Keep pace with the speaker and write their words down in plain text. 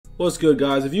What's good,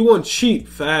 guys? If you want cheap,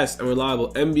 fast, and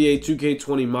reliable NBA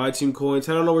 2K20 My Team coins,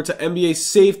 head on over to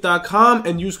NBASafe.com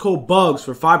and use code BUGS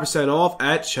for 5% off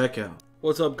at checkout.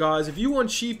 What's up, guys? If you want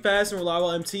cheap, fast, and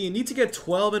reliable MT and need to get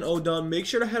 12-0 done, make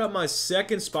sure to head up my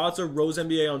second sponsor, Rose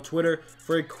NBA, on Twitter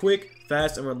for a quick,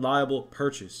 fast, and reliable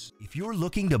purchase. If you're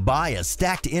looking to buy a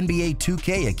stacked NBA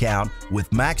 2K account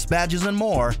with max badges and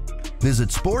more, visit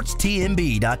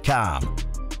sportstnb.com.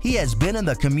 He has been in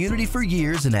the community for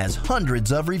years and has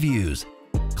hundreds of reviews.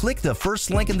 Click the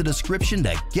first link in the description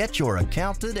to get your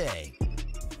account today.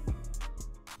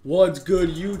 What's good,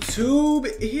 YouTube?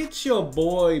 It's your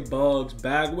boy Bugs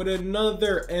back with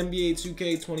another NBA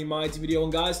 2K20 My Team video.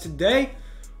 And guys, today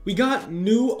we got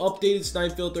new updated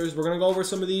snipe filters. We're gonna go over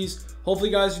some of these.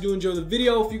 Hopefully, guys, you do enjoy the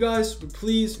video. If you guys would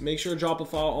please make sure to drop a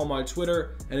follow on my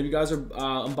Twitter. And if you guys are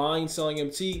buying, selling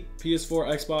MT, PS4,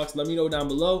 Xbox, let me know down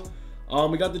below.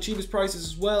 We got the cheapest prices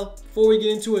as well. Before we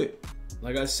get into it,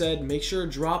 like I said, make sure to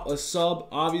drop a sub.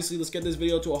 Obviously, let's get this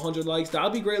video to 100 likes. That'll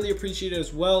be greatly appreciated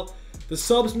as well. The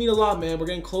subs mean a lot, man. We're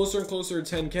getting closer and closer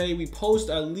to 10K. We post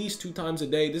at least 2 times a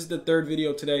day. This is the 3rd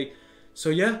video today. So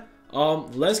yeah,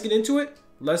 let's get into it.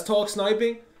 Let's talk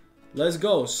sniping. Let's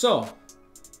go. So,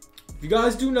 if you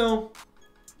guys do know,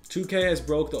 2K has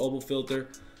broke the opal filter.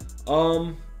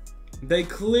 They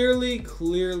clearly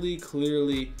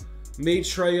made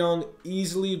Trae Young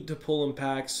easily to pull in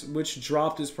packs, which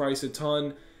dropped his price a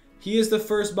ton. He is the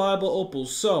first buyable opal,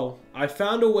 so I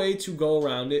found a way to go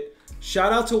around it.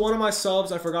 Shout out to one of my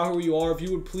subs. I forgot who you are. If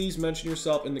you would please mention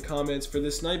yourself in the comments for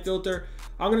this snipe filter,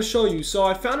 I'm going to show you. So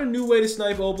I found a new way to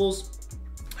snipe opals.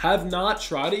 Have not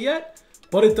tried it yet,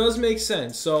 but it does make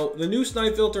sense. So the new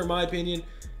snipe filter, in my opinion,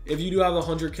 if you do have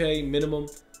 100K minimum,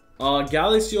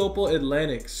 Galaxy Opal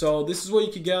Atlantic. So this is what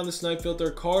you could get on the snipe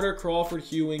filter: Carter, Crawford,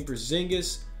 Ewing,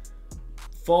 Porzingis,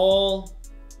 Fall.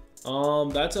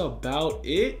 That's about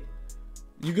it.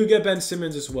 You could get Ben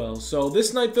Simmons as well. So this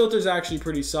snipe filter is actually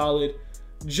pretty solid.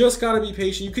 Just gotta be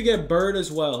patient. You could get Bird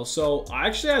as well. So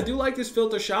I do like this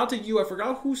filter. Shout out to you. I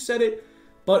forgot who said it,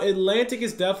 but Atlantic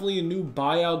is definitely a new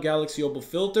buyout Galaxy Opal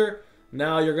filter.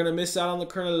 Now, you're going to miss out on the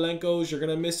Kornielenkos. You're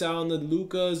going to miss out on the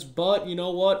Lukas. But you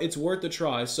know what? It's worth a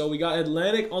try. So we got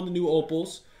Atlantic on the new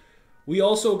opals. We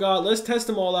also got, let's test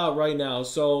them all out right now.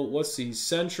 So let's see.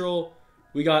 Central.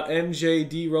 We got MJ,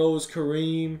 D Rose,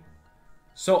 Kareem.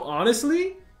 So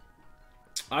honestly,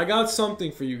 I got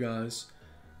something for you guys.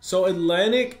 So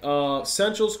Atlantic,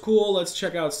 Central's cool. Let's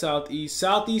check out Southeast.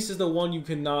 Southeast is the one you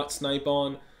cannot snipe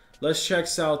on. Let's check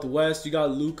Southwest. You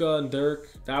got Luka and Dirk.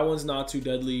 That one's not too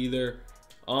deadly either.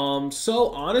 So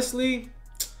honestly,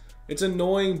 it's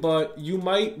annoying, but you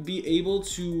might be able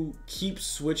to keep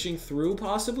switching through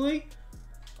possibly.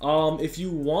 If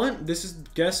you want, this is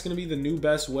guess gonna be the new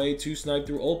best way to snipe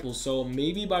through opals. So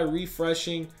maybe by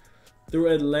refreshing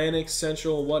through Atlantic,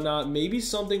 Central, and whatnot, maybe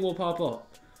something will pop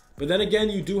up. But then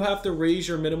again, you do have to raise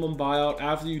your minimum buyout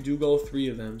after you do go 3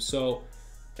 of them. So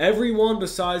everyone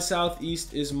besides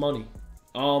Southeast is money.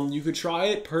 You could try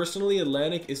it. Personally,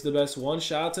 Atlantic is the best one.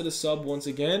 Shout out to the sub once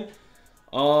again.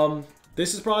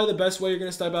 This is probably the best way you're going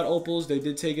to snipe out opals. They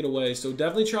did take it away. So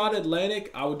definitely try out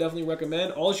Atlantic. I would definitely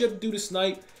recommend. All you have to do to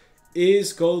snipe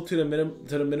is go to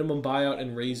the minimum buyout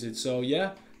and raise it. So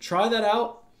yeah, try that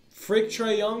out. Frick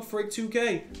Trae Young, frick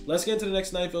 2K. Let's get into the next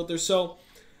snipe filter. So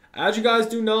as you guys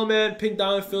do know, man, Pink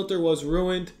Diamond filter was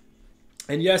ruined.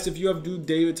 And yes, if you have Dude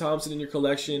David Thompson in your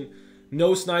collection,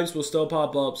 no snipes will still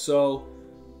pop up. So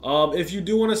if you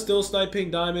do want to still snipe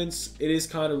Pink Diamonds, it is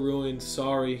kind of ruined.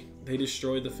 Sorry, they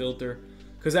destroyed the filter.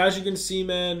 Because as you can see,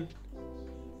 man,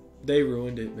 they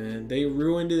ruined it, man. They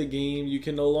ruined the game. You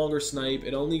can no longer snipe.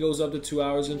 It only goes up to 2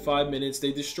 hours and 5 minutes.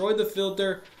 They destroyed the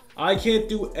filter. I can't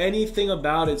do anything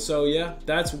about it. So yeah,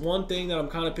 that's one thing that I'm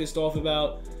kind of pissed off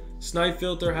about. Snipe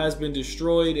filter has been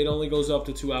destroyed. It only goes up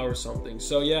to 2 hours something.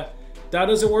 So yeah, that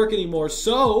doesn't work anymore.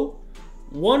 So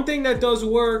one thing that does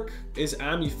work is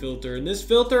Ami filter. And this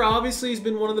filter obviously has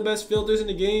been one of the best filters in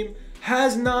the game.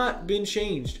 Has not been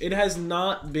changed. It has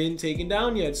not been taken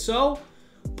down yet. So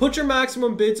put your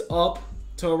maximum bids up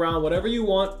to around whatever you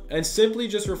want and simply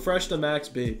just refresh the max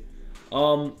bid.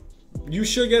 You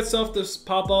should get stuff to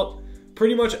pop up.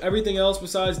 Pretty much everything else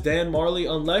besides Dan Marley,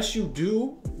 unless you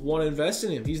do want to invest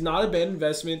in him. He's not a bad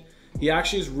investment. He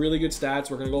actually has really good stats.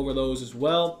 We're going to go over those as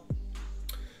well.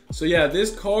 So yeah,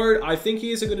 this card, I think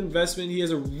he is a good investment. He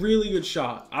has a really good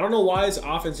shot. I don't know why his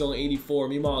offense is only 84.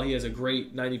 Meanwhile, he has a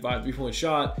great 95 3-point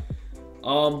shot.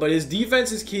 But his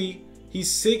defense is key. He's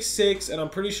 6'6", and I'm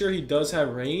pretty sure he does have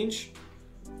range.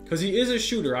 Because he is a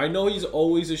shooter. I know he's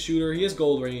always a shooter. He has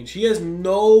gold range. He has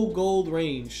no gold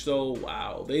range. So,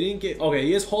 wow. They didn't get... Okay,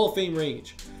 he has Hall of Fame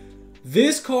range.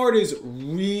 This card is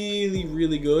really really,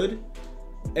 really good.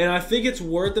 And I think it's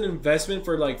worth an investment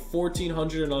for like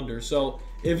 1400 and under. So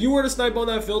if you were to snipe on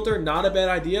that filter, not a bad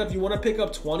idea. If you want to pick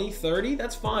up 20, 30,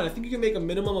 that's fine. I think you can make a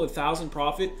minimum of 1,000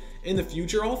 profit in the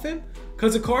future off him,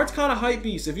 because the card's kind of hype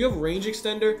beast. If you have range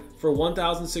extender for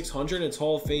 1,600 and it's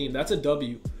Hall of Fame, that's a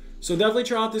W. So definitely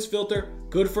try out this filter.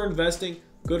 Good for investing,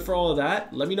 good for all of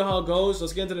that. Let me know how it goes.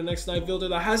 Let's get into the next snipe filter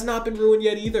that has not been ruined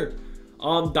yet either.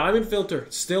 Diamond filter,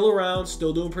 still around,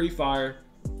 still doing pretty fire.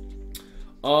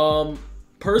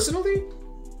 Personally,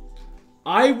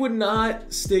 I would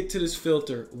not stick to this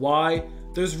filter. Why?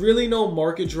 There's really no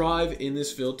market drive in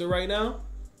this filter right now.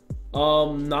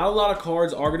 Not a lot of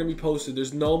cards are going to be posted.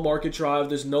 There's no market drive.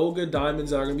 There's no good diamonds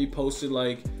that are going to be posted.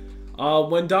 Like,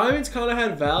 when diamonds kind of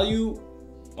had value.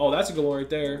 Oh, that's a good one right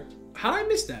there. How did I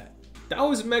miss that? That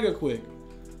was mega quick.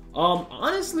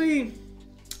 Honestly,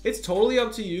 it's totally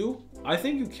up to you. I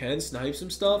think you can snipe some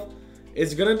stuff.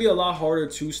 It's going to be a lot harder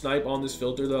to snipe on this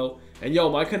filter though. And yo,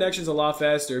 my connection's a lot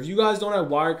faster. If you guys don't have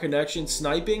wired connection,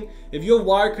 sniping, if you have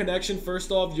wired connection, first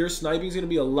off, your sniping is going to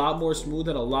be a lot more smooth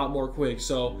and a lot more quick.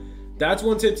 So that's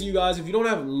one tip to you guys. If you don't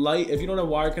have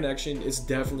wired connection, it's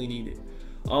definitely needed.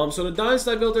 So the diamond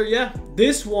snipe filter, yeah,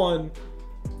 this one,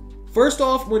 first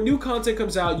off, when new content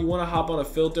comes out, you want to hop on a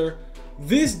filter.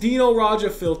 This Dino Raja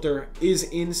filter is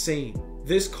insane.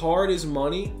 This card is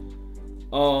money.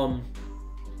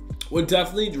 Would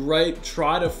definitely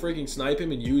try to freaking snipe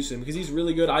him and use him because he's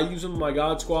really good. I use him in my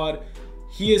God squad.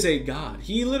 He is a god.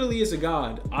 He literally is a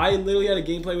god. I literally had a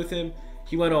gameplay with him.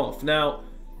 He went off. Now,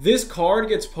 this card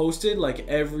gets posted like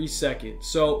every second.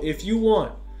 So if you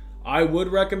want, I would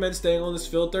recommend staying on this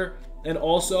filter. And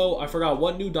also, I forgot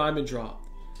what new diamond dropped.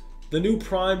 The new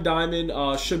prime diamond,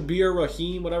 Shabir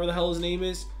Rahim, whatever the hell his name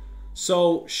is.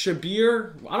 So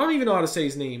Shabir, I don't even know how to say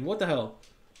his name. What the hell?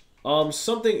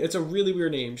 It's a really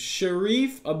weird name.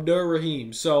 Sharif Abdur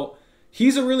Rahim. So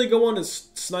he's a really good one to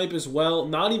snipe as well.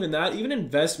 Not even that, even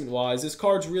investment wise, this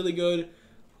card's really good.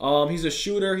 He's a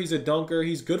shooter, he's a dunker,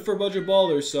 he's good for budget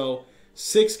ballers. So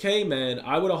 6K, man,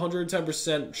 I would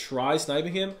 110% try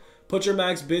sniping him. Put your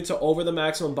max bid to over the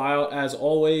maximum buyout as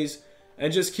always,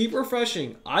 and just keep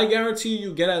refreshing. I guarantee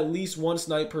you get at least one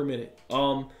snipe per minute.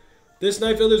 This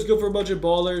snipe filter is good for budget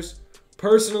ballers.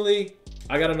 Personally,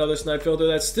 I got another snipe filter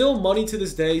that's still money to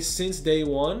this day since day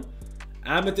one.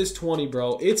 Amethyst 20,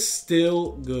 bro. It's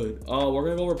still good. We're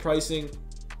going to go over pricing.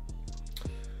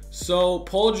 So,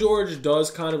 Paul George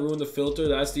does kind of ruin the filter.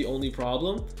 That's the only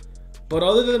problem. But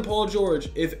other than Paul George,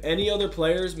 if any other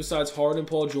players besides Harden and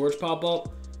Paul George pop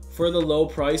up for the low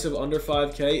price of under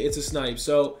 5K, it's a snipe.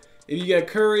 So, if you get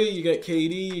Curry, you get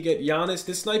KD, you get Giannis,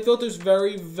 this snipe filter is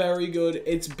very, very good.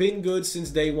 It's been good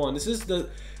since day one. This is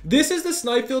the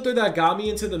snipe filter that got me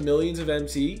into the millions of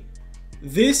MT.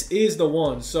 This is the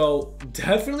one. So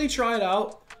definitely try it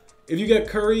out. If you get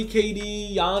Curry,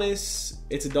 KD, Giannis,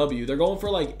 it's a W. They're going for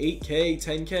like 8K,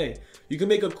 10K. You can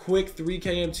make a quick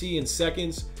 3K MT in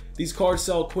seconds. These cards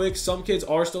sell quick. Some kids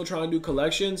are still trying to do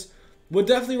collections. Would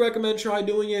definitely recommend try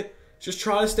doing it. Just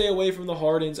try to stay away from the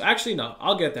Hardens. Actually, no,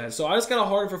 I'll get that. So I just got a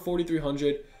Harden for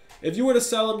 4,300. If you were to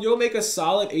sell them, you'll make a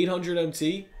solid 800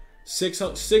 MT.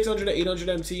 600 to 800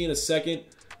 MT in a second.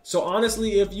 So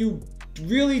honestly, if you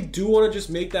really do want to just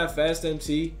make that fast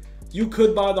MT, you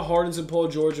could buy the Hardens and Paul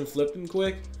George and flip them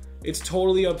quick. It's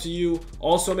totally up to you.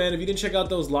 Also, man, if you didn't check out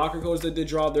those locker codes that did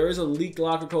drop, there is a leaked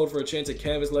locker code for a chance at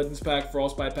Canvas Legends Pack,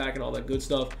 Frostbite Pack, and all that good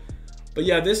stuff. But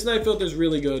yeah, this snipe filter is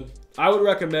really good. I would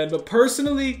recommend. But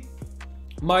personally,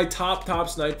 my top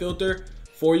snipe filter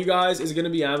for you guys is going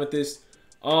to be Amethyst.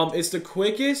 It's the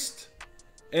quickest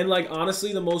and, like,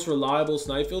 honestly, the most reliable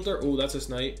snipe filter. Oh, that's a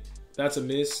snipe. That's a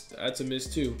miss. That's a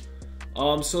miss, too.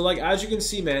 So, like, as you can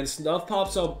see, man, stuff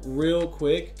pops up real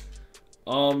quick.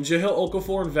 Jahil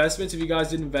Okafor investments, if you guys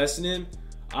did invest in him,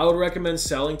 I would recommend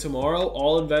selling tomorrow.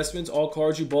 All investments, all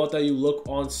cards you bought that you look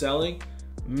on selling,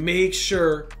 make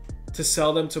sure to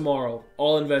sell them tomorrow.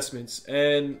 All investments.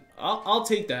 And I'll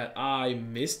take that. I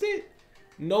missed it?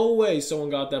 No way someone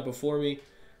got that before me.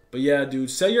 But yeah, dude,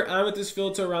 set your Amethyst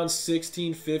filter around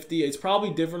 1650. It's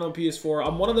probably different on PS4.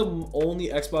 I'm one of the only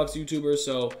Xbox YouTubers,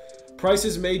 so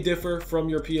prices may differ from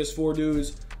your PS4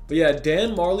 dudes. But yeah,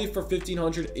 Dan Marley for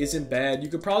 1500 isn't bad. You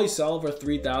could probably sell him for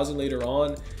 3000 later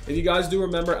on. If you guys do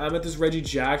remember, Amethyst Reggie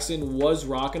Jackson was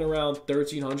rocking around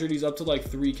 1300. He's up to like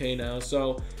 3K now.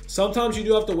 So sometimes you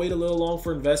do have to wait a little long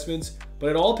for investments, but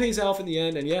it all pays off in the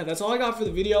end. And yeah, that's all I got for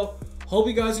the video. Hope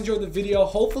you guys enjoyed the video.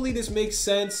 Hopefully this makes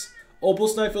sense. Opal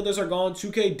snipe filters are gone.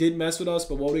 2K did mess with us,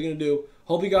 but what are we going to do?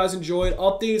 Hope you guys enjoyed.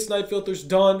 Updated snipe filters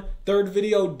done. Third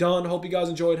video done. Hope you guys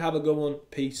enjoyed. Have a good one.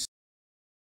 Peace.